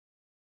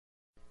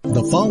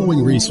The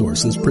following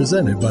resource is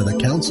presented by the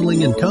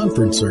Counseling and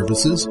Conference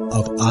Services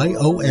of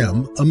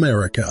IOM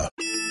America.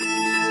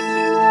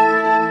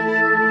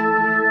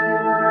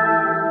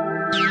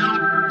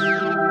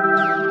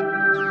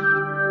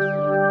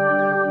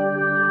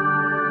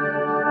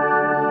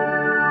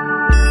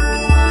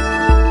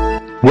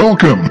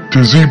 Welcome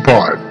to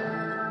Z-Pod,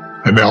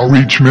 an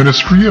outreach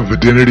ministry of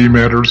Identity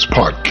Matters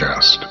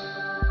podcast.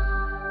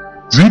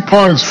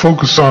 Z-Pod is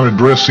focused on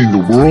addressing the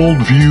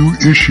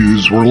worldview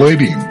issues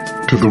relating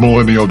to the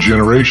millennial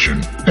generation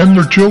and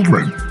their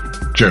children,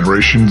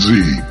 Generation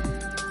Z.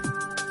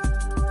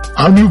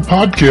 Our new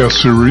podcast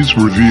series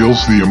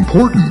reveals the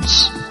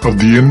importance of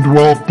the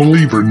indwelt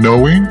believer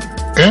knowing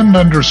and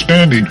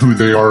understanding who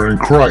they are in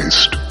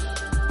Christ.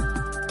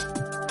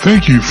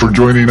 Thank you for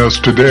joining us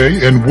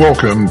today and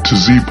welcome to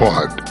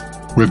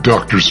Z-Pod with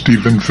Dr.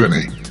 Stephen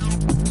Finney.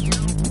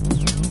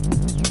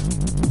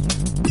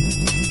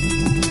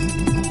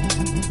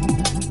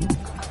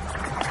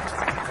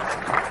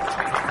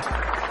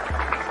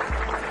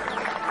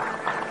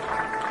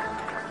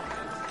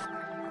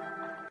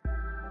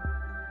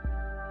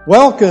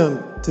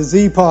 Welcome to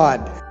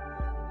Z-Pod.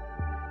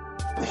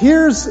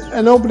 Here's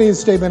an opening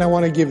statement I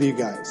want to give you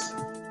guys.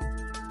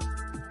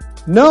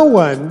 No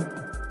one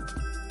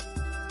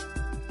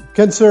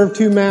can serve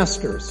two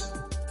masters.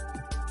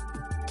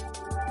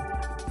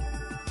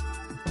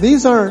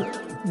 These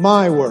aren't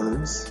my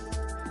words.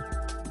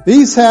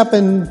 These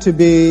happen to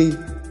be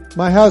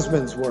my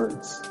husband's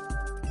words.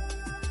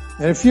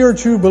 And if you're a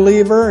true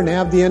believer and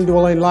have the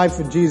indwelling life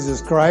of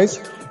Jesus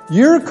Christ,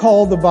 you're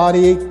called the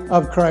body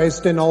of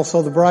Christ and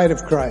also the bride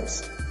of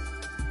Christ.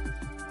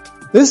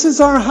 This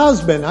is our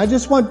husband. I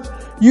just want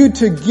you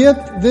to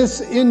get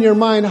this in your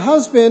mind.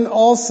 Husband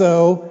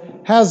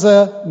also has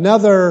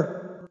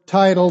another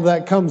title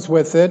that comes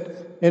with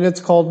it, and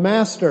it's called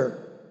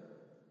master.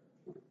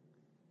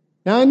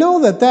 Now I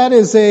know that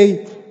is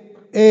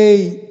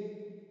a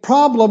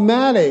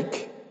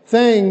problematic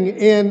thing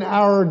in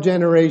our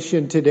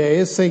generation today,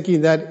 is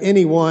thinking that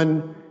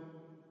anyone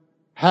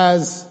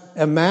has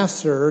a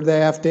master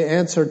they have to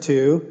answer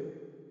to.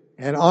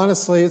 And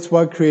honestly, it's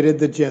what created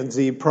the Gen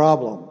Z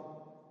problem.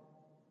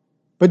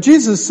 But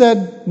Jesus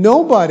said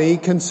nobody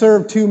can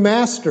serve two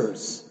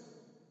masters.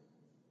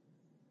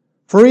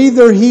 For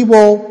either he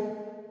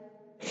will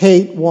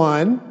hate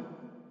one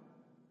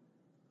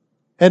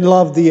and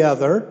love the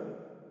other,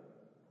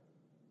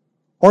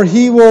 or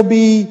he will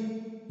be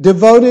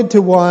devoted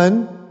to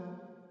one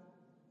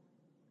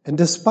and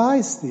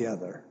despise the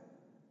other.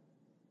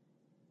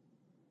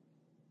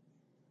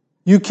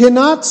 You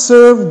cannot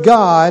serve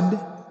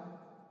God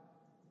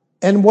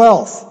and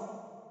wealth.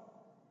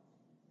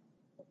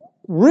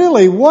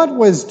 Really, what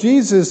was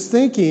Jesus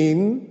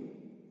thinking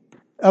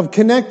of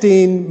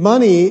connecting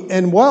money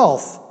and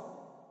wealth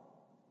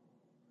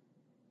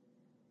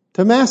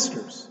to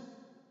masters?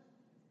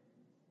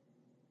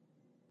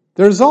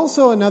 There's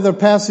also another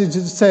passage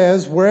that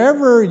says,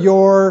 wherever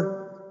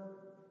your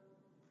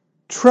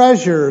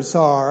treasures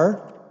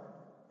are,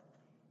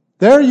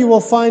 there you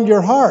will find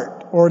your heart.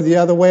 Or the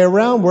other way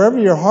around, wherever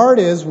your heart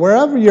is,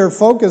 wherever you're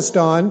focused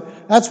on,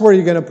 that's where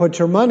you're going to put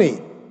your money.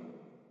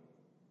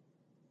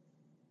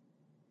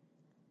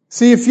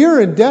 See, if you're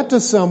in debt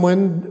to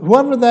someone,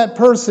 whoever that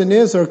person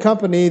is or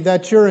company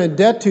that you're in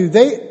debt to,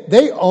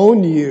 they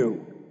own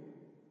you.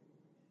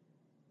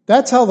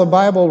 That's how the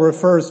Bible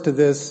refers to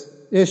this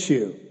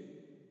issue.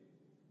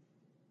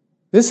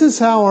 This is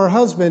how our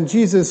husband,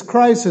 Jesus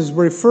Christ, is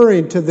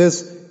referring to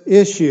this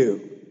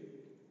issue.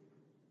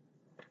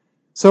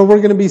 So we're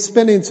going to be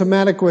spending some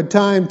adequate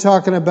time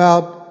talking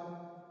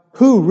about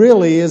who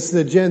really is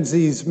the Gen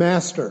Z's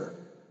master.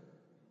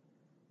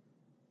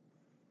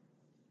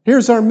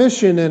 Here's our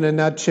mission in a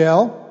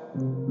nutshell.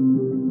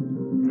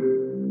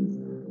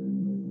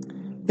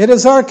 It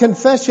is our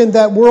confession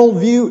that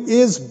worldview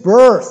is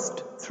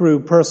birthed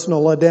through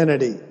personal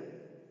identity.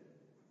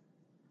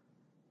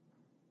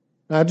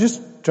 Now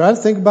just try to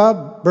think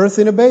about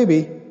birthing a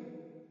baby.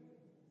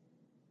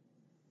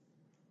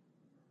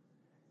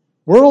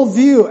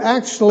 Worldview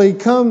actually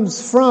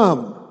comes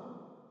from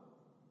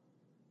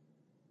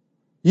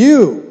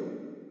you.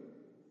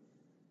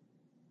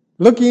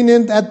 Looking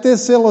at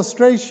this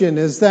illustration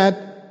is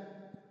that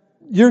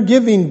you're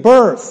giving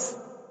birth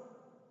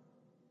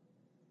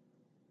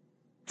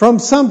from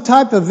some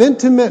type of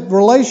intimate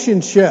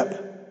relationship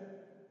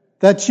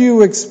that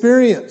you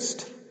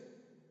experienced.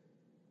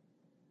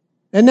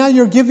 And now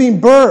you're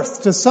giving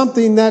birth to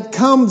something that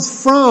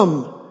comes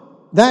from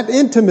that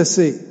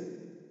intimacy.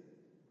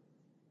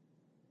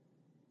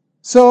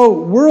 So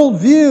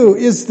worldview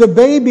is the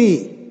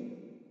baby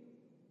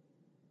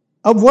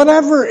of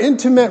whatever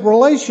intimate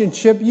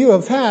relationship you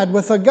have had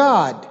with a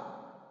God.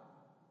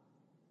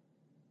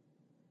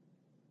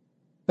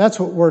 That's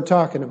what we're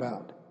talking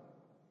about.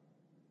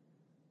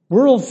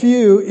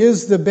 Worldview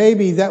is the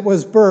baby that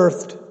was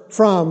birthed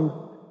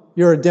from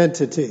your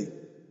identity.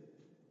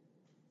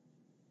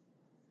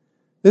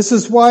 This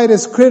is why it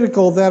is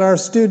critical that our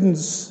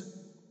students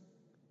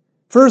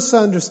first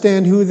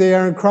understand who they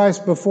are in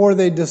Christ before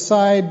they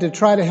decide to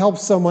try to help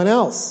someone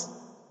else.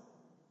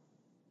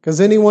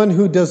 Because anyone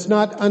who does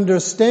not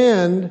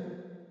understand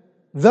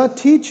the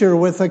teacher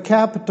with a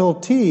capital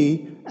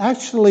T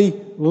actually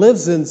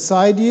lives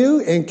inside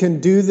you and can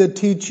do the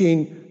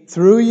teaching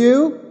through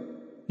you,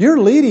 you're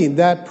leading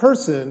that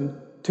person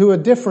to a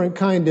different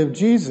kind of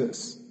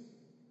Jesus.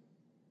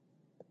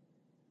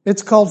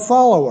 It's called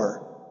follower.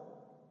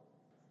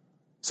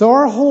 So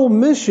our whole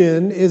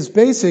mission is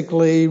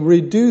basically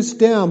reduced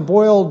down,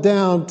 boiled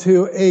down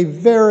to a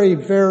very,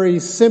 very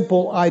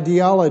simple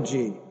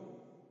ideology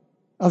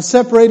of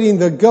separating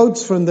the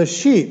goats from the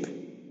sheep,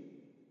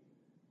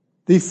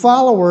 the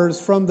followers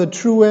from the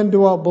true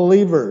indwelt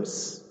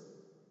believers.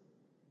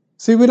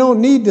 See, we don't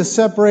need to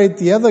separate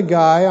the other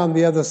guy on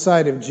the other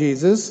side of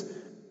Jesus.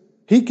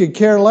 He could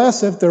care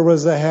less if there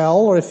was a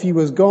hell or if he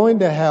was going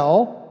to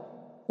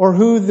hell or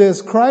who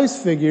this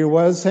Christ figure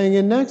was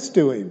hanging next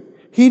to him.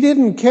 He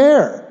didn't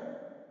care.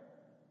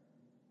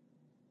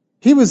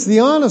 He was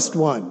the honest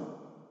one.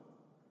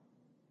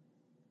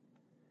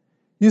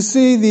 You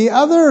see, the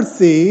other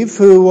thief,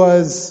 who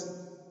was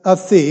a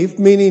thief,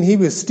 meaning he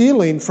was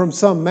stealing from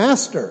some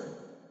master,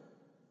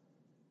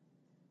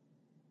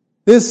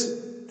 this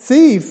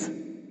thief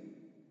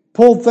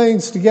pulled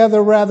things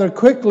together rather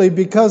quickly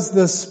because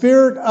the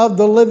Spirit of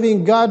the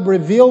living God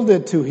revealed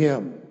it to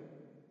him.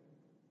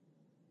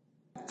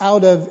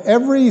 Out of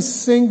every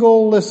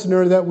single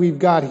listener that we've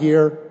got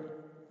here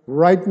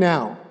right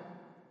now,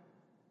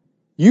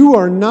 you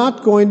are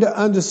not going to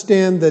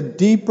understand the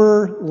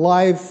deeper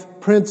life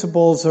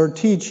principles or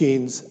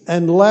teachings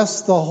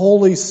unless the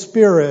Holy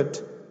Spirit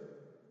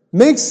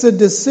makes a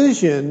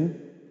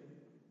decision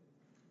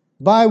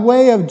by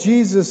way of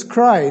Jesus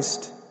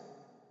Christ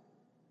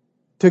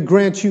to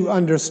grant you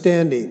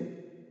understanding.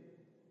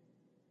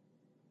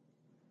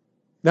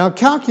 Now,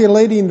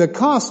 calculating the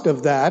cost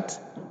of that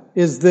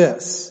is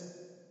this.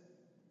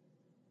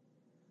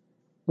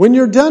 When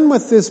you're done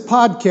with this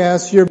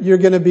podcast, you're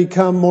going to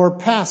become more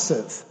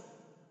passive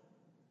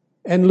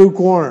and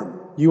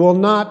lukewarm. You will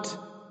not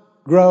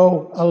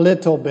grow a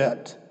little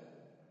bit.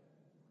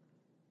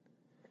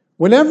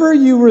 Whenever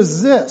you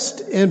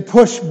resist and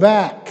push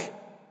back,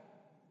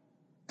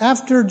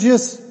 after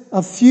just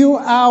a few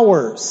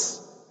hours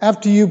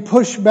after you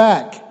push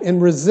back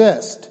and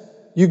resist,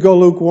 you go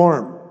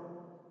lukewarm.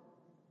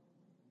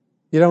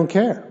 You don't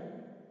care.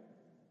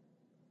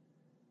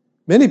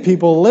 Many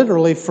people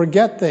literally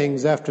forget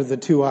things after the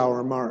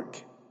 2-hour mark.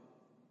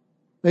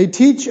 They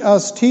teach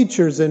us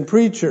teachers and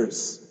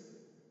preachers,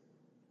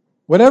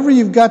 whatever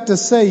you've got to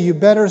say, you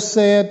better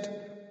say it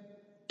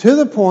to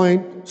the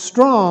point,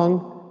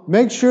 strong.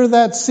 Make sure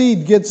that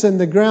seed gets in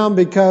the ground,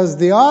 because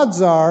the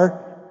odds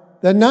are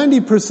that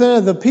 90%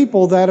 of the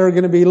people that are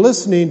going to be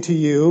listening to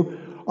you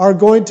are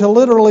going to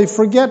literally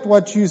forget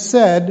what you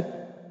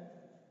said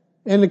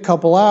in a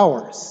couple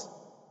hours.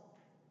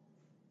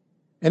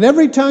 And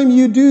every time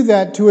you do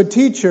that to a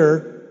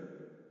teacher,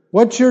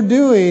 what you're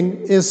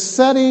doing is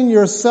setting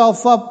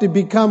yourself up to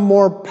become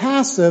more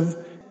passive,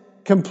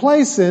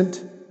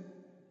 complacent,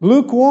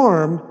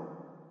 lukewarm,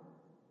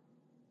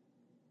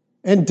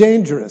 and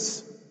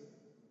dangerous.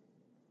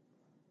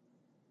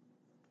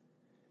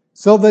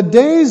 So the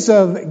days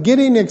of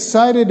getting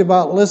excited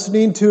about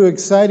listening to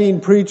exciting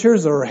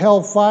preachers or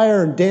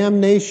hellfire and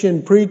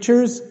damnation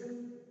preachers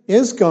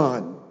is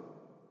gone.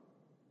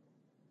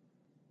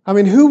 I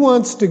mean, who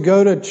wants to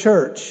go to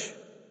church?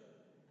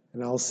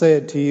 And I'll say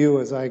it to you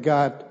as I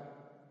got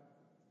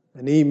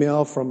an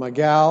email from a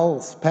gal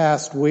this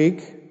past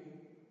week.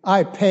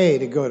 I pay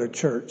to go to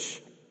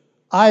church.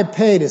 I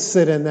pay to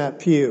sit in that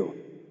pew.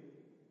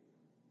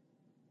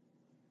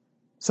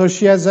 So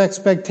she has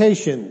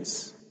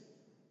expectations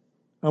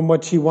on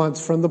what she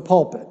wants from the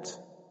pulpit.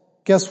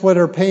 Guess what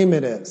her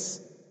payment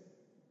is?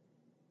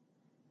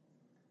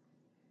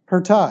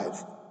 Her tithe.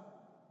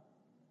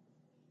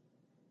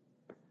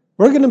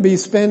 We're going to be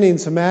spending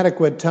some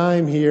adequate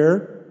time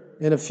here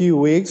in a few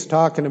weeks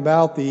talking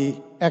about the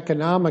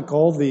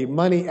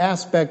money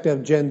aspect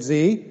of Gen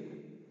Z. It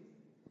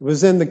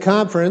was in the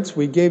conference.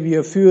 We gave you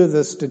a few of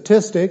the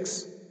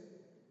statistics.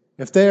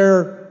 If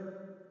they're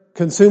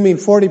consuming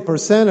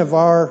 40% of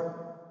our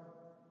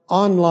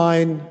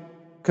online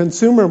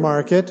consumer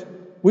market,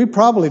 we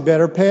probably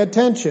better pay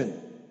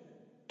attention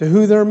to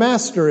who their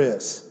master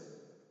is.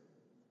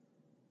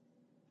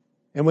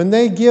 And when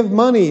they give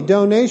money,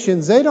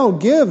 donations, they don't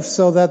give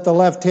so that the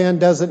left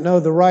hand doesn't know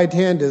the right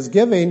hand is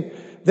giving.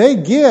 They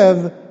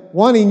give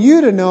wanting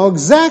you to know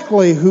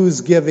exactly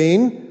who's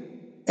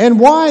giving and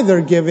why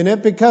they're giving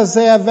it, because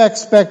they have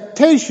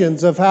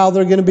expectations of how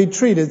they're going to be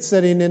treated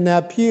sitting in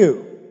that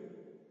pew.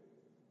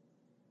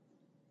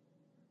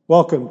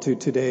 Welcome to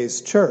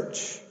today's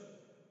church.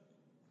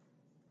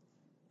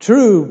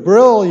 True,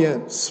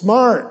 brilliant,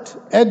 smart,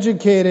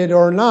 educated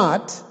or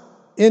not,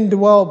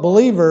 indwelt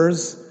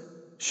believers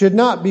should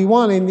not be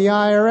wanting the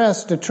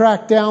IRS to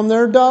track down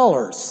their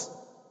dollars.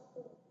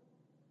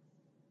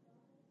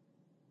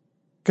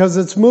 Because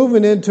it's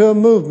moving into a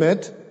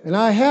movement, and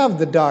I have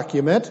the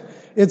document,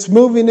 It's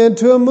moving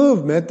into a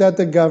movement that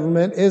the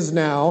government is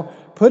now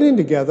putting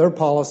together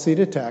policy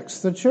to tax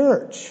the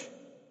church.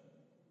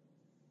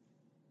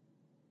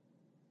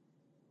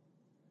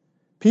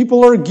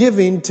 People are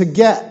giving to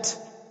get.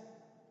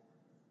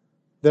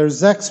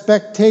 There's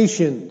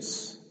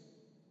expectations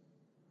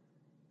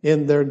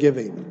in their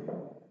giving.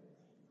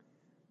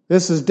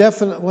 This is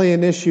definitely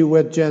an issue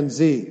with Gen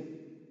Z.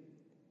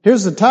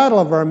 Here's the title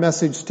of our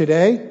message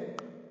today.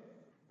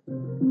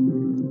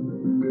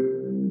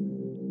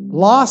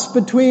 Lost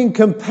between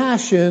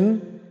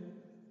compassion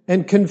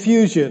and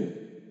confusion.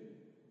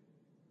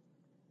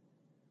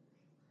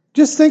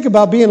 Just think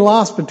about being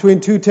lost between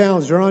two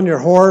towns. You're on your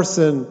horse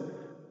and,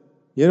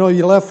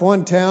 you left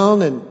one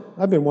town, and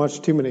I've been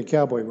watching too many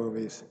cowboy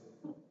movies.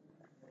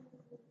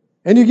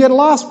 And you get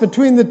lost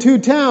between the two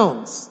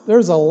towns.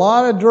 There's a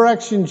lot of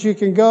directions you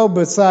can go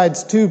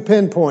besides two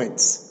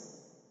pinpoints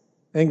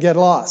and get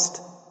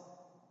lost.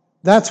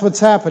 That's what's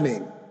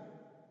happening.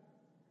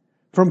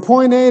 From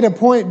point A to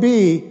point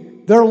B,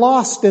 they're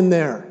lost in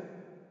there.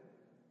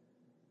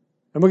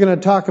 And we're going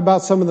to talk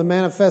about some of the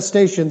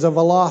manifestations of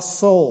a lost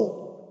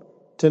soul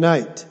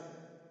tonight.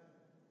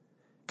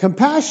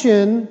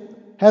 Compassion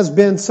has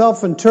been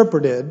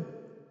self-interpreted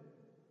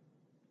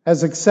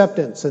as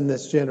acceptance in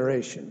this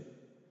generation.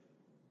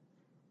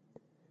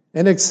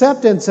 And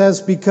acceptance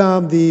has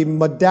become the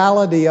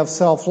modality of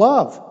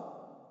self-love.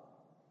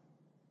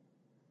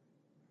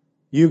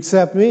 You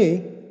accept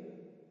me,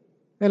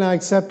 and I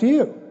accept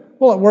you.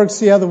 Well, it works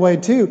the other way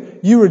too.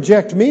 You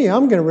reject me,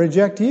 I'm going to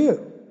reject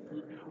you.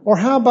 Or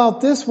how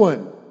about this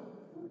one?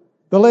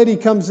 The lady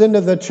comes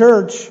into the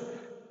church,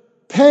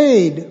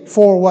 paid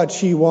for what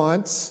she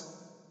wants.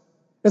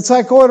 It's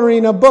like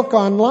ordering a book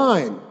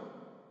online.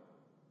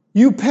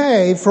 You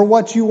pay for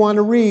what you want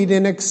to read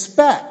and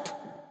expect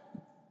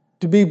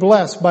to be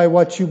blessed by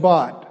what you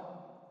bought.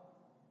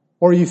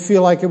 Or you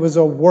feel like it was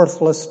a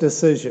worthless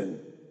decision.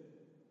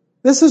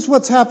 This is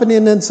what's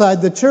happening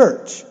inside the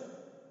church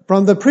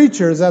from the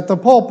preachers at the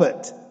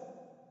pulpit.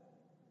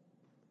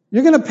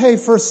 You're going to pay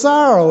for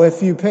sorrow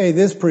if you pay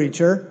this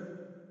preacher.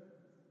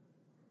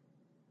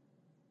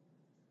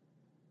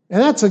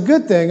 And that's a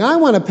good thing. I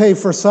want to pay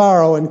for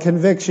sorrow and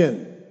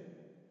conviction.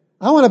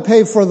 I want to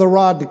pay for the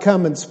rod to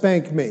come and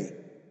spank me.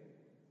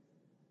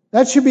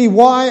 That should be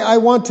why I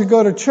want to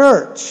go to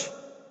church.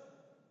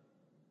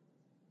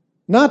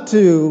 Not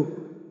to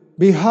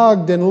be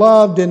hugged and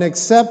loved and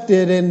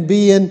accepted and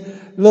be in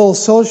a little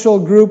social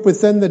group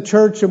within the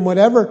church and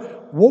whatever.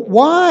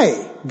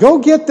 Why? Go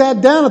get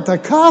that down at the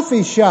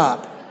coffee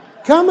shop.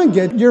 Come and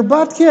get your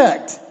butt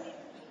kicked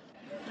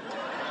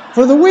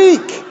for the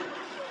week.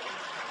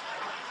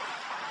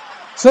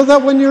 So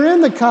that when you're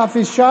in the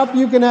coffee shop,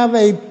 you can have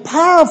a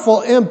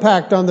powerful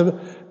impact on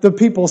the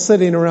people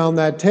sitting around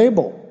that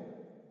table.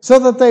 So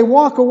that they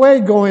walk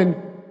away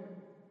going,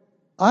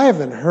 I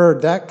haven't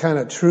heard that kind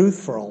of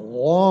truth for a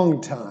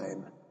long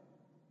time.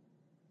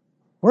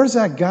 Where's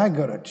that guy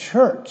go to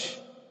church?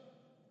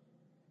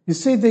 You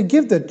see, they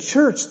give the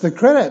church the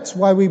credits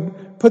why we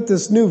put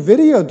this new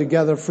video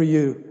together for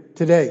you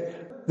today.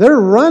 They're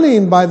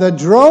running by the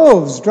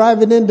droves,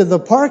 driving into the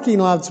parking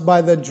lots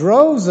by the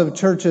droves of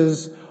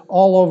churches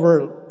all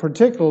over,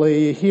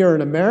 particularly here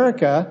in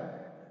America.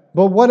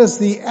 But what is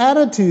the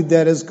attitude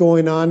that is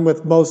going on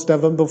with most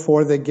of them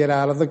before they get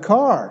out of the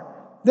car?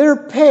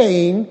 They're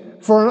paying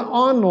for an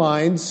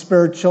online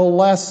spiritual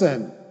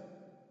lesson.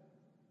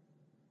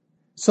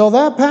 So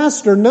that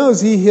pastor knows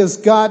he has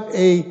got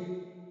a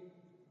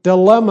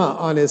dilemma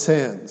on his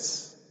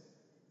hands.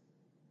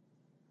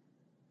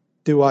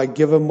 Do I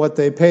give them what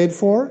they paid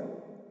for?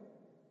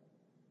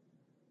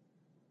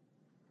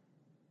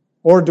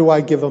 Or do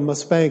I give them a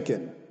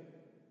spanking?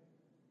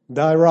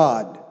 Thy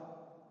rod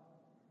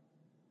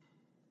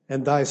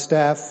and thy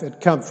staff, it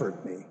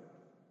comfort me.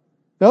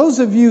 Those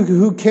of you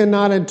who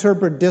cannot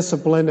interpret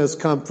discipline as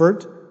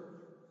comfort,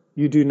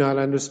 you do not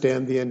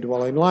understand the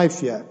indwelling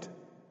life yet.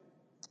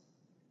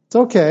 It's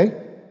okay.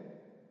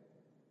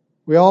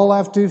 We all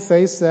have to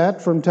face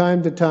that from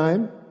time to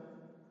time.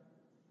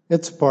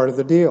 It's part of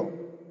the deal.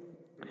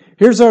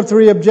 Here's our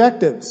 3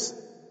 objectives.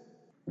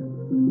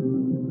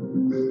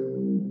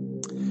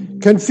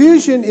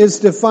 Confusion is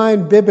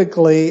defined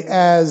biblically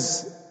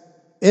as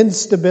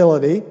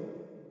instability,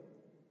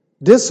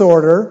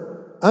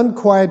 disorder,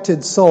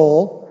 unquieted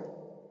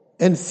soul,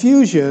 and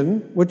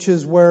fusion, which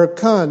is where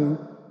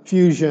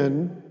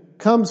confusion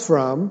comes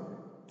from,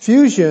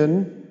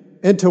 fusion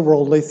into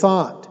worldly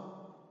thought. Have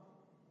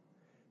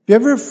you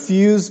ever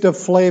fused a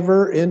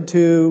flavor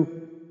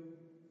into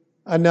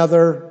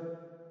another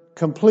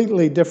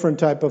completely different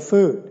type of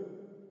food?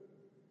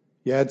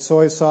 You add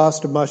soy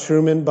sauce to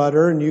mushroom and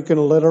butter, and you can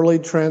literally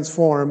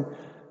transform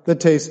the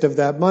taste of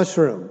that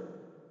mushroom.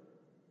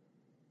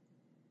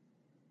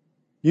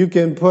 You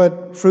can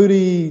put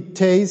fruity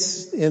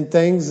taste in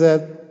things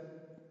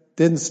that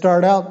didn't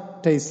start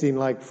out tasting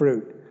like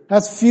fruit.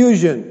 That's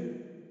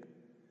fusion.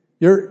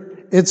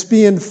 It's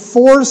being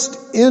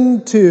forced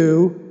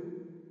into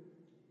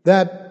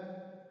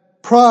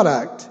that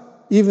product,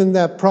 even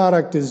that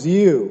product is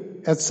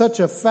you, at such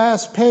a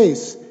fast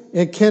pace,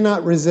 it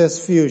cannot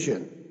resist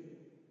fusion.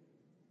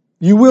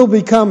 You will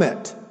become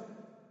it.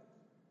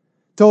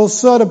 So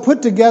to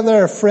put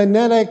together a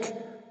frenetic,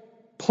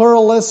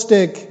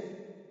 pluralistic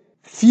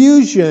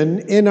fusion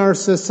in our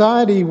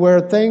society where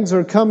things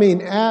are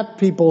coming at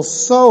people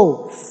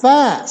so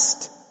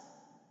fast,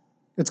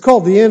 it's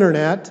called the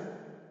internet.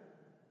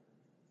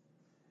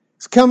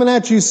 It's coming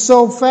at you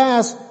so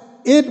fast,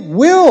 it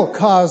will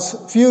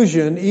cause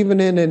fusion even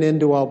in an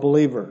indwelt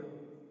believer.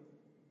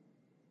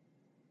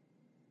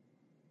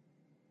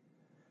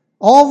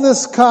 All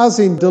this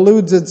causing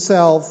deludes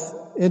itself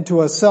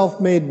into a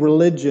self-made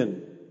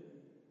religion,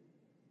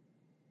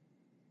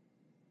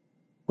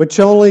 which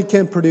only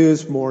can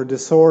produce more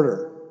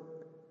disorder.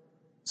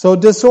 So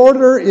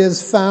disorder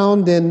is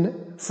found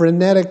in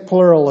frenetic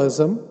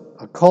pluralism,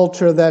 a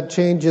culture that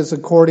changes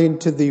according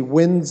to the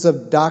winds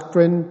of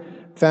doctrine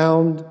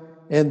found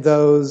in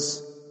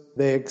those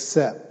they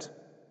accept.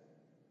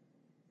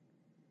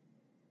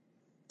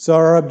 So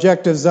our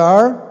objectives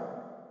are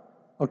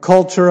a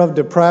culture of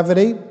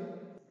depravity,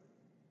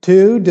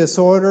 2,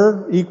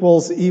 disorder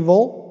equals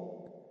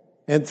evil,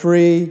 and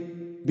 3,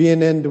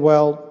 being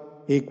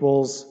indwelt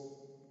equals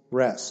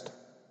rest.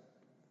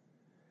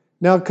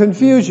 Now,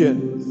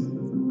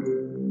 confusion.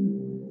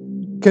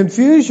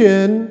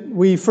 Confusion,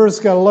 we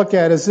first got to look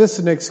at, is this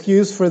an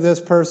excuse for this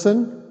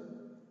person?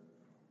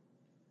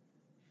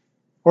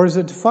 Or is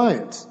it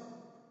defiance?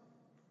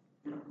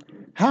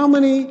 How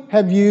many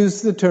have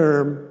used the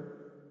term,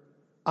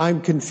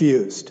 I'm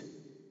confused?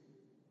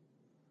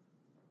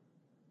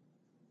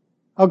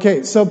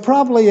 Okay, so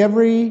probably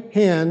every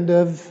hand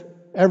of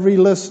every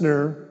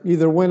listener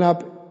either went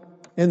up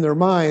in their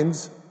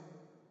minds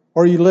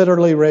or you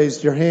literally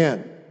raised your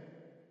hand.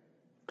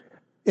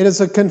 It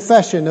is a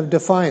confession of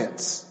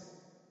defiance.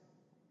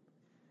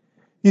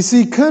 You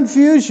see,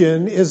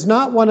 confusion is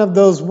not one of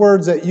those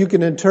words that you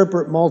can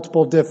interpret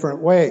multiple different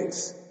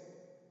ways.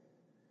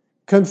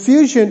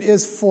 Confusion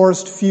is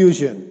forced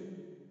fusion.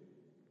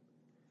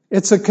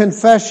 It's a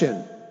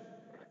confession.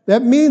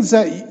 That means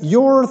that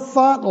your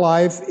thought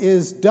life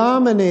is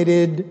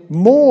dominated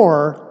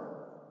more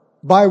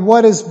by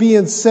what is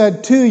being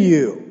said to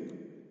you.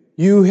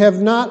 You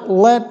have not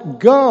let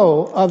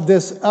go of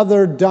this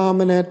other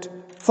dominant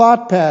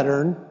thought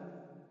pattern.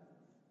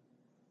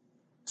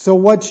 So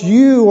what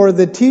you or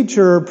the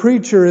teacher or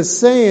preacher is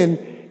saying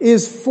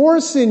is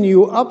forcing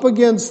you up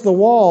against the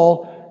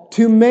wall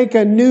to make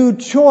a new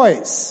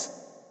choice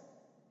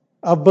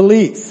of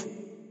belief.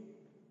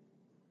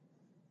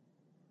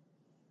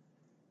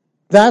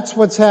 That's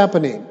what's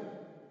happening.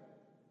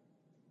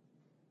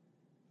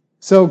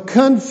 So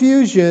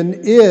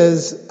confusion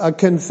is a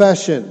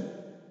confession.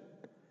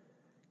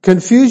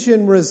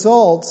 Confusion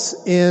results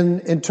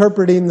in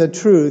interpreting the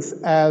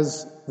truth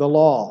as the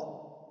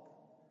law,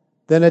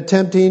 then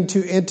attempting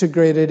to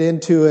integrate it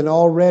into an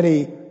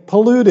already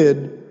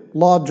polluted,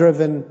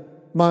 law-driven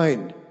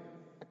mind.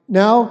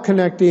 Now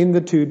connecting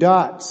the two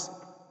dots.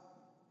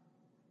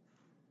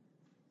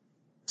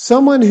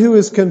 Someone who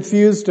is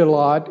confused a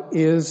lot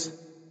is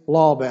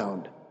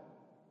law-bound.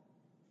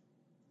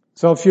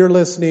 So if you're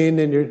listening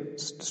and you're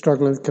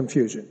struggling with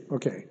confusion,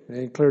 okay,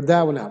 they cleared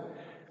that one out.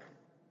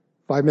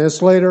 5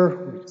 minutes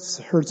later,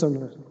 we heard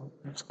something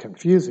that's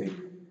confusing.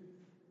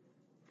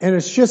 And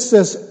it's just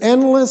this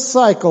endless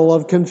cycle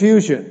of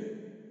confusion.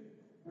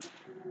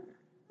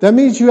 That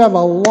means you have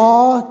a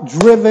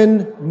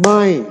law-driven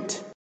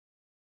mind.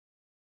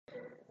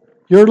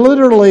 You're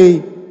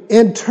literally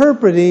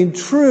interpreting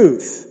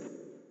truth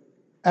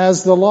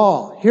as the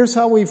law. Here's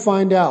how we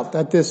find out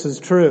that this is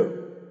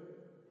true.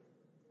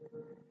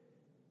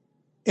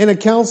 In a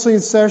counseling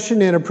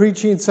session, in a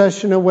preaching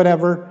session or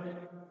whatever,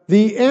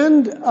 the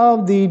end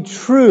of the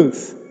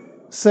truth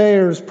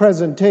sayer's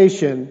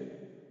presentation,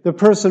 the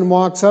person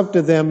walks up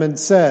to them and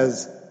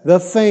says, the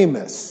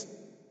famous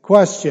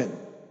question,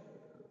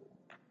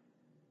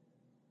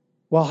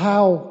 well,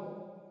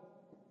 how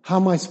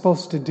am I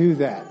supposed to do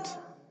that?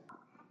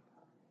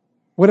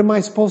 What am I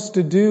supposed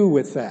to do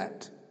with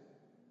that?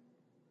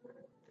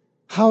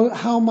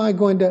 How am I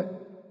going to?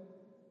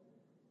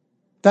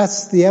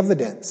 That's the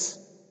evidence.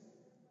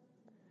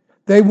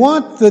 They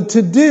want the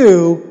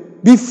to-do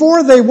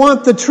before they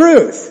want the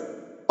truth,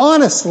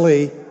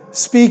 honestly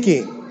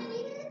speaking.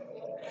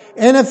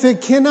 And if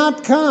it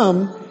cannot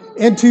come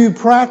into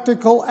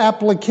practical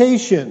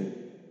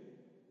application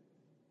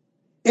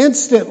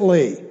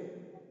instantly,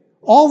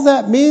 all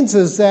that means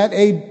is that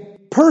a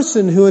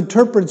person who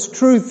interprets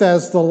truth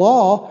as the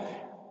law,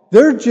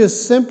 they're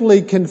just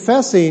simply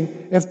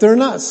confessing. If they're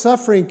not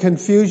suffering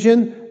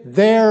confusion,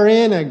 they're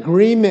in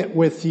agreement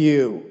with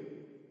you.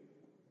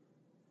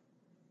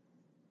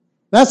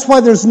 That's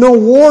why there's no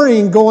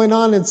warring going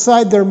on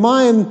inside their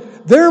mind.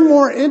 They're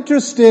more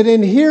interested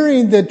in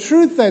hearing the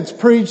truth that's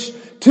preached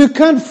to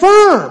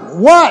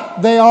confirm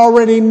what they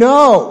already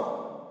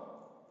know,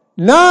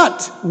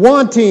 not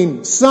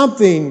wanting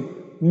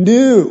something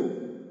new.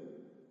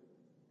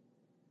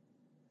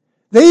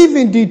 They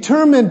even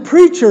determine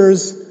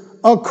preachers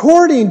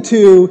according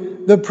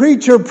to the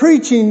preacher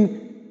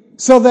preaching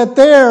so that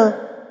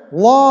they're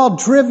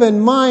law-driven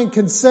mind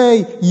can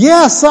say,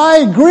 yes, I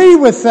agree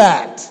with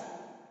that.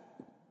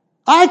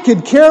 I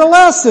could care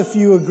less if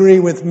you agree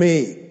with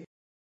me.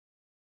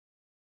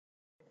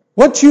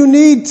 What you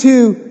need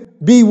to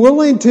be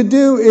willing to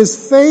do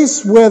is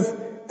face with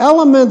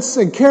elements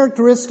and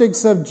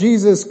characteristics of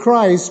Jesus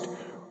Christ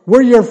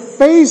where you're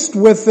faced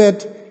with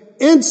it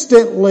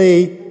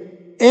instantly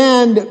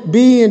and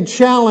being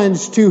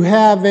challenged to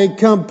have a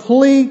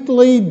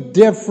completely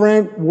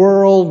different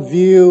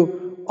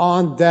worldview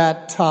on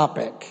that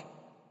topic.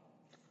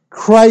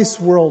 Christ's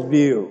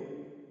worldview.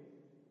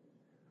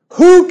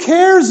 Who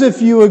cares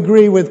if you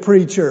agree with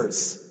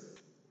preachers?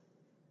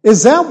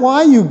 Is that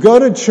why you go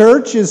to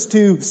church, is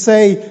to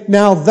say,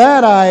 now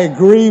that I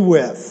agree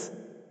with?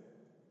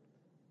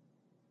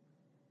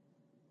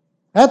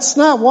 That's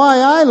not why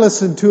I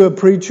listen to a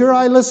preacher.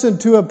 I listen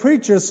to a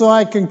preacher so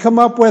I can come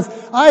up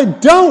with, I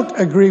don't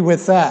agree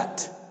with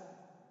that,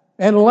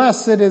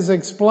 unless it is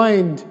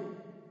explained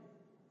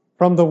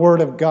from the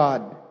Word of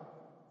God.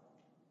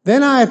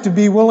 Then I have to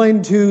be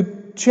willing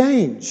to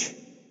change,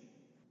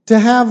 to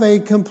have a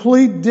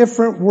complete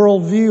different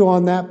worldview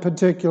on that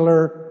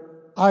particular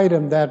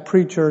item that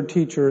preacher or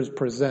teacher is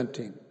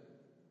presenting.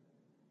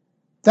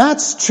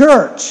 That's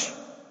church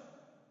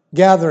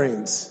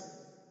gatherings.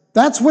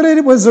 That's what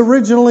it was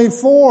originally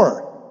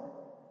for.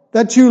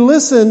 That you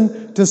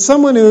listen to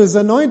someone who is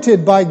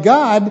anointed by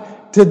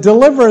God to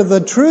deliver the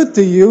truth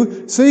to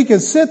you so you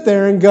can sit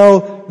there and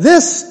go,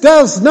 this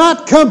does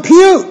not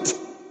compute.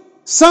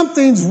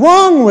 Something's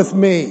wrong with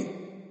me.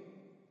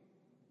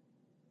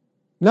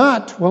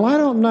 Not, well,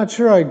 I'm not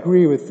sure I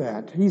agree with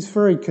that. He's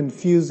very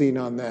confusing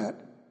on that.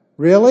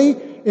 Really?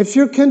 If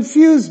you're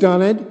confused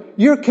on it,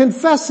 you're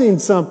confessing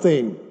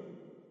something.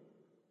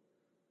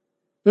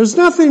 There's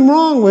nothing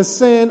wrong with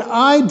saying,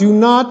 I do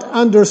not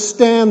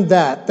understand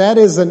that. That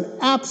is an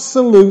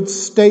absolute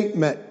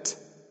statement.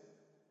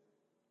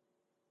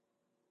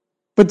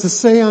 But to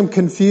say I'm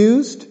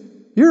confused,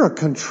 you're a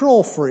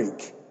control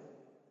freak.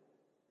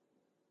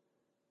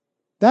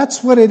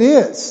 That's what it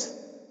is.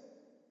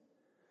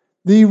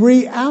 The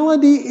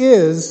reality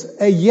is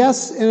a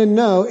yes and a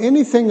no.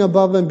 Anything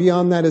above and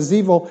beyond that is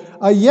evil.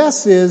 A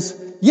yes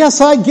is, yes,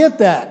 I get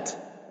that.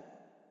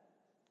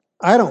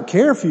 I don't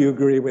care if you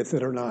agree with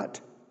it or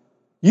not.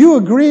 You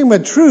agreeing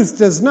with truth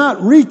does not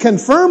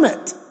reconfirm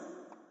it.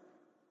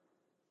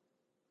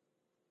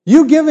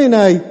 You giving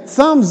a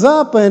thumbs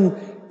up and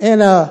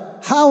a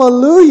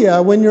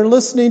hallelujah when you're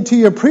listening to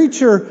your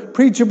preacher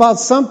preach about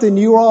something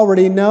you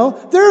already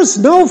know, there's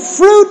no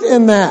fruit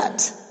in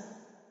that.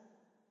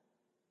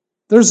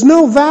 There's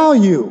no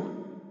value.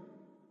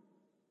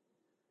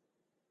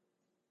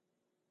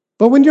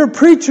 But when your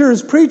preacher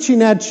is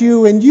preaching at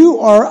you and you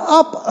are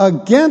up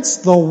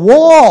against the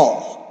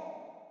wall,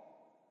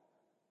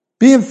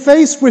 being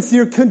faced with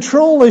your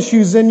control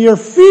issues and your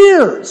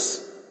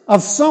fears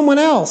of someone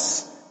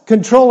else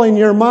controlling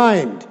your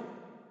mind.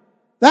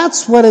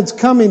 That's what it's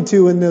coming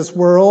to in this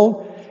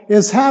world,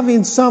 is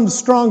having some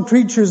strong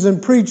teachers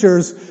and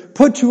preachers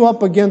put you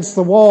up against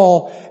the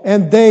wall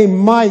and they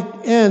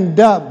might end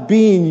up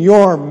being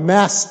your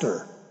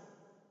master.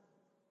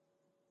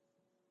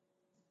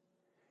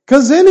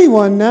 Because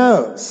anyone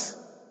knows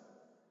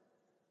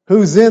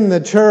who's in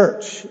the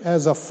church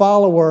as a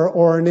follower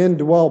or an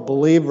indwelt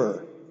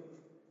believer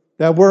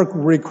that we're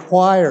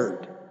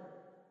required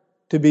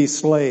to be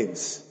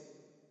slaves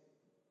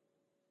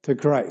to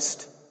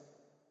Christ.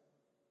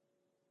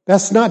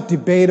 That's not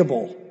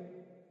debatable.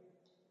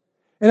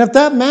 And if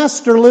that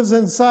master lives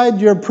inside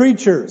your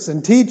preachers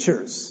and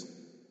teachers,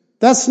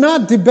 that's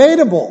not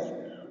debatable.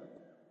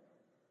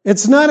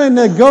 It's not a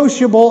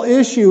negotiable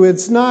issue.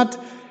 It's not,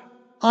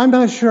 I'm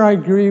not sure I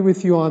agree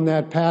with you on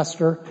that,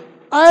 Pastor.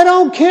 I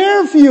don't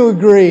care if you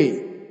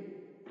agree.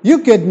 You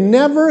could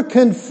never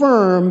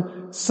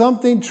confirm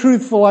something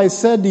truthful I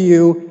said to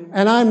you,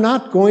 and I'm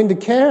not going to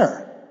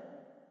care.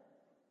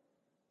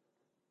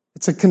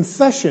 It's a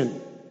confession.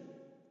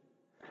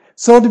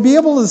 So to be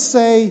able to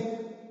say,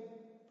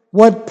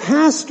 what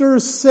Pastor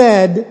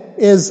said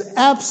is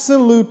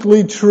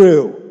absolutely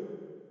true,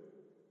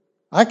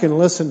 I can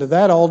listen to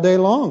that all day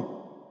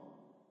long.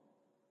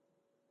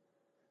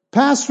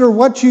 Pastor,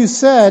 what you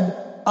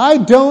said, I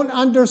don't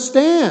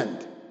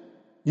understand.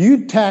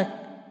 You tack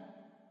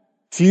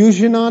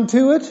fusion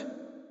onto it,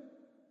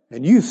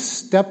 and you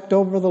stepped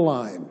over the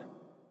line.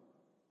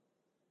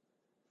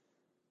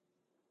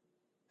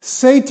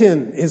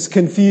 Satan is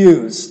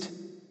confused.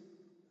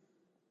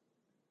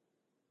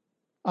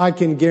 I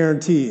can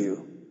guarantee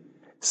you.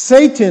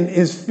 Satan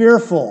is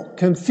fearful.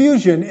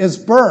 Confusion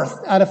is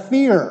birthed out of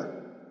fear.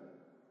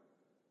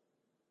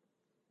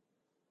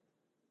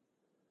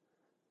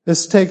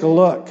 Let's take a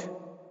look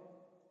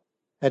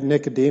at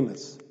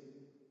Nicodemus.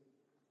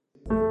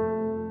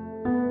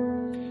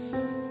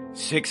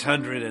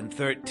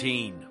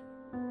 613.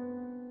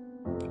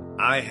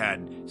 I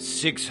had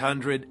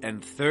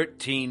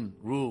 613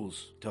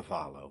 rules to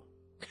follow.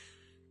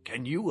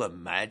 Can you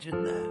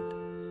imagine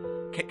that?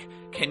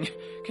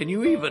 Can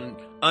you even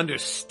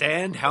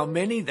understand how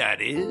many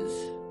that is?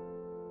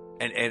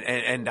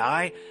 And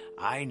I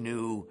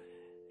knew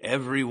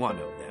every one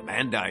of them,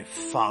 and I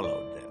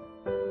followed them,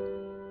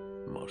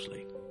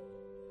 mostly.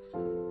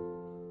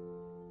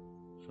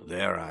 So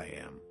there I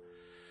am,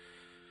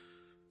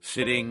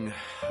 sitting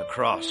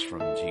across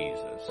from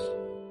Jesus.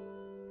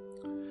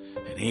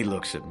 And he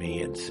looks at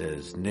me and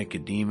says,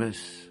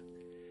 Nicodemus,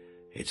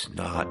 it's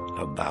not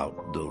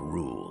about the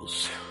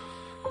rules.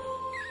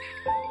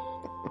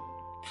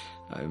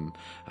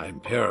 I'm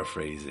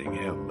paraphrasing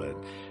him, but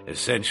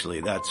essentially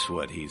that's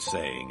what he's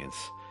saying.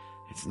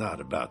 It's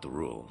not about the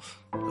rules.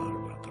 Not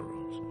about the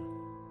rules.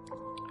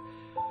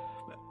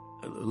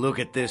 Look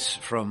at this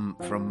from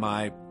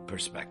my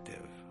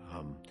perspective.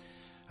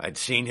 I'd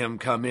seen him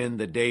come in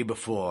the day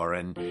before,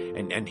 and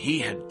he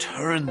had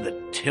turned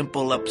the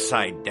temple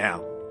upside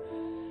down.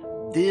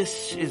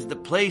 This is the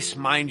place,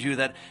 mind you,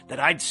 that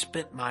I'd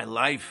spent my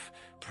life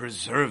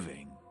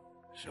preserving.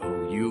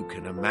 So you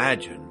can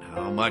imagine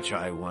how much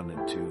I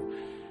wanted to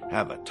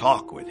have a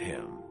talk with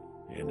him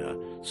in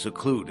a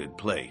secluded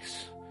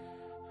place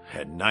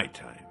at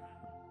nighttime.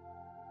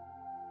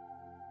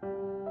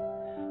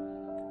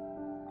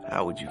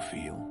 How would you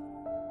feel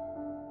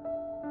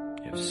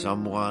if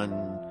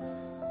someone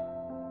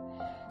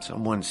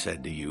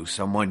said to you,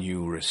 someone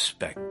you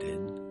respected,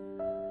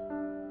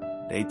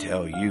 they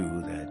tell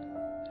you that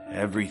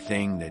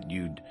everything that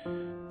you'd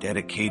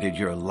dedicated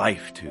your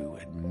life to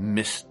had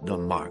missed the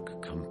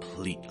mark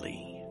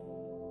completely?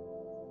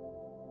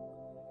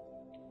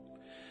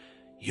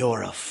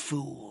 You're a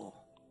fool.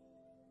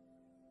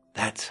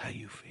 That's how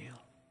you feel.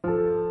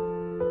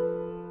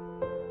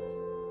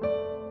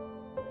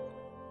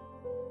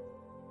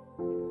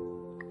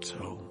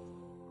 So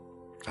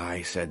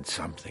I said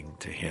something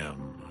to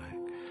him like,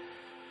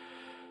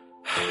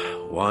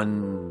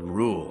 one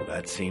rule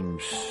that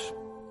seems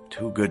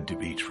too good to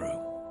be true,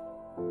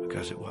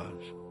 because it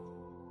was.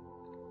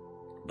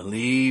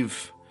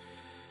 Believe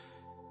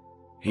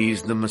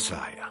he's the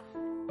Messiah.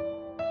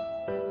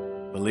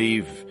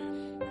 Believe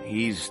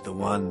he's the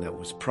one that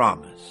was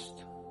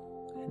promised.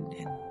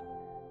 And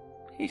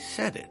he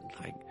said it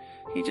like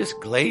he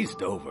just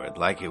glazed over it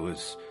like it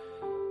was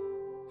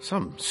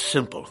some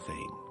simple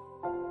thing.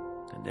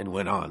 And then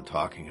went on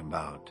talking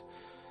about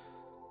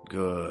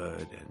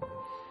good and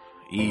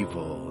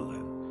evil.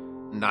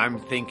 And I'm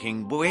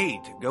thinking, wait,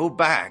 go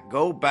back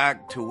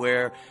to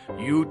where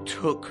you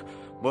took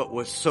what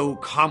was so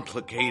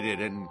complicated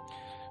and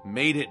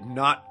made it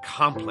not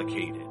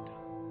complicated.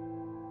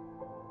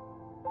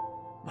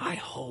 My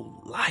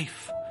whole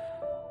life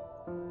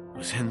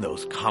was in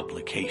those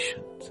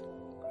complications.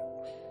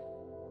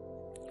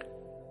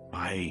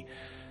 My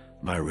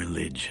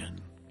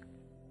religion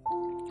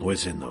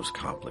was in those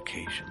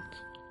complications.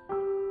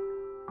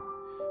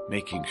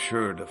 Making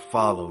sure to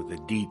follow the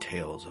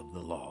details of the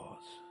laws.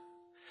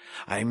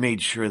 I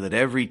made sure that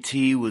every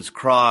T was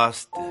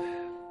crossed.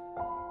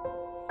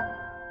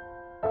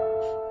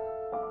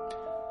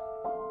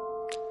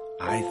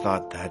 I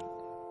thought that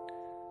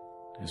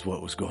is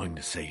what was going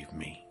to save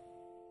me.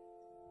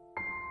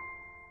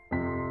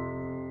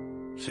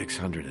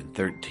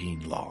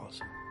 613 laws.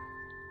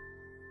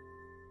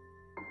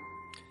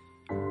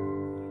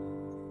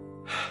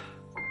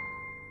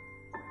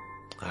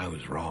 I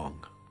was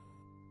wrong.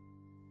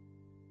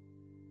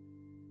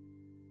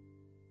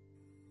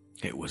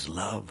 It was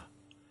love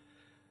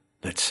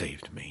that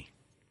saved me.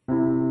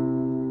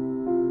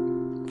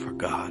 For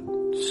God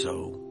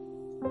so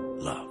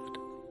loved.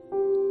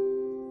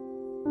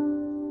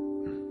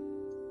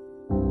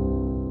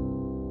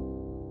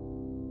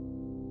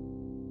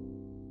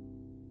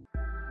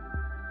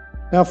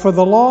 Now, for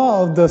the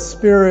law of the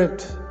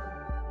Spirit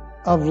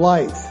of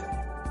life,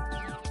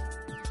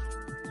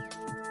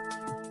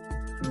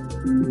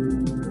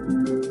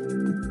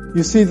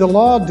 you see, the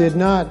law did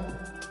not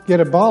get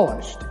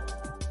abolished.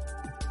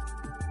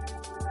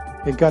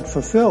 It got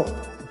fulfilled.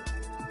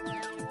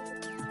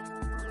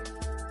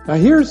 Now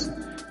here's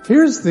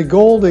the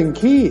golden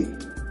key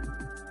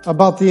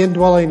about the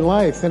indwelling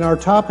life in our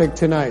topic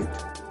tonight.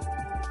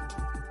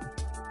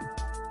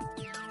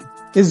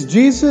 Is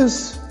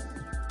Jesus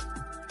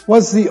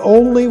was the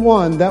only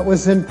one that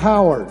was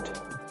empowered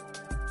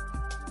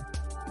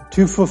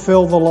to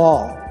fulfill the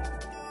law.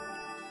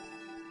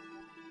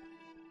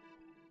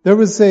 There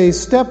was a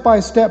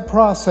step-by-step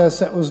process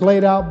that was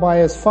laid out by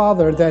his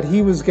Father that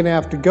he was going to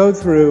have to go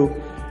through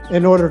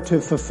in order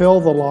to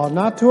fulfill the law.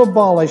 Not to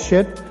abolish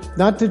it,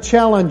 not to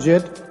challenge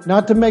it,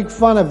 not to make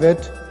fun of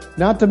it,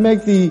 not to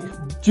make the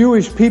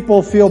Jewish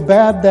people feel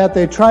bad that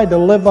they tried to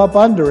live up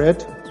under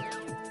it.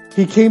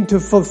 He came to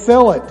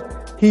fulfill it.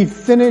 He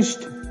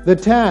finished the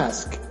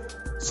task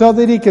so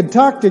that he could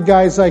talk to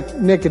guys like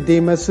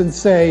Nicodemus and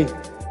say,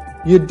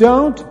 you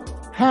don't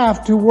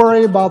have to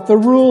worry about the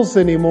rules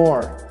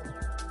anymore.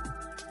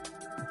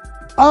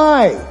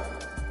 I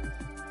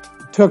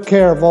took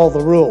care of all the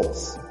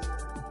rules.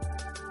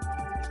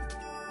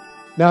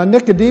 Now,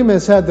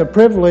 Nicodemus had the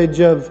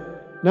privilege of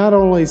not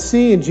only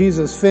seeing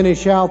Jesus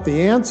finish out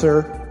the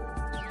answer,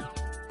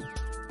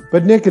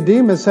 but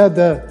Nicodemus had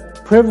the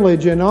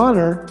privilege and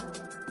honor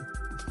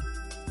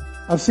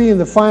of seeing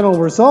the final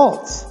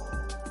results.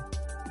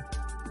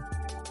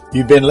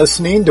 You've been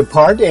listening to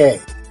Part A.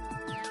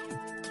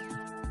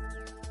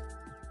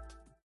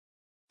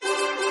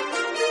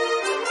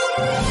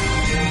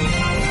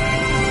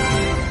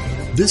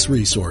 This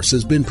resource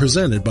has been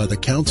presented by the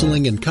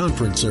Counseling and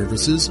Conference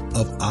Services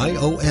of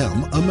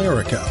IOM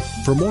America.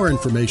 For more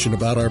information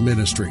about our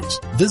ministries,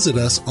 visit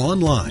us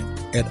online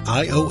at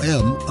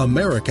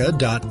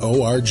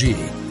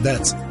IOMamerica.org.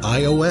 That's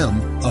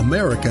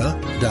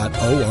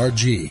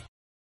IOMamerica.org.